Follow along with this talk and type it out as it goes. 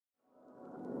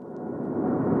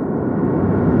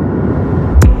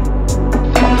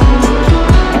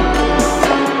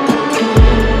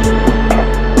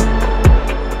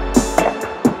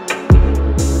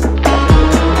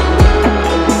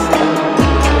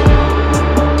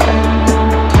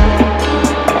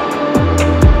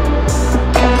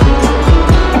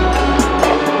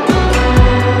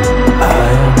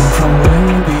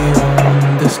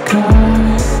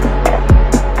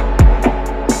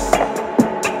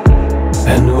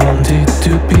and wanted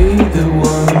to be the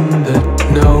one that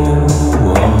no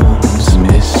one's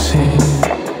missing.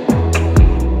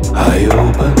 I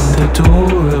opened the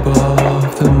door above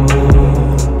the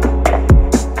moon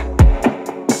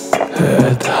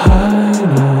at high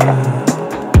noon.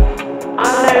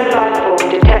 Unknown life form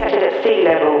detected at sea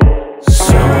level.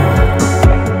 So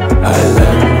I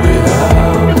land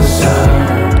without a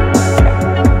sound,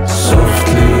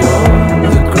 softly on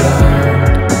the ground,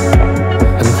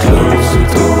 and close the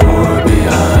door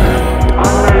behind.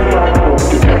 Unknown life form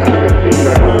detected at sea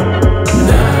level.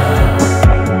 Now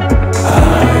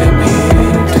I am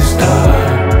here to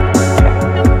start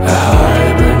a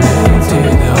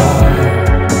hibernated heart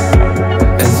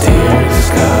and tear the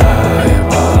sky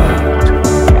apart.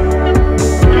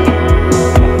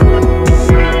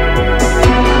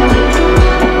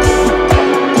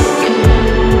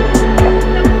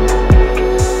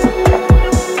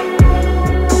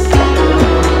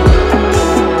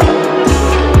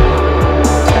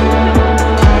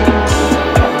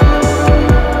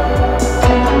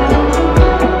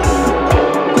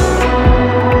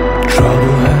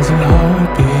 Trouble has a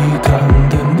heartbeat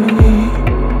underneath.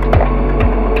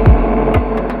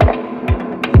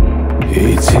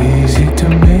 It's easy to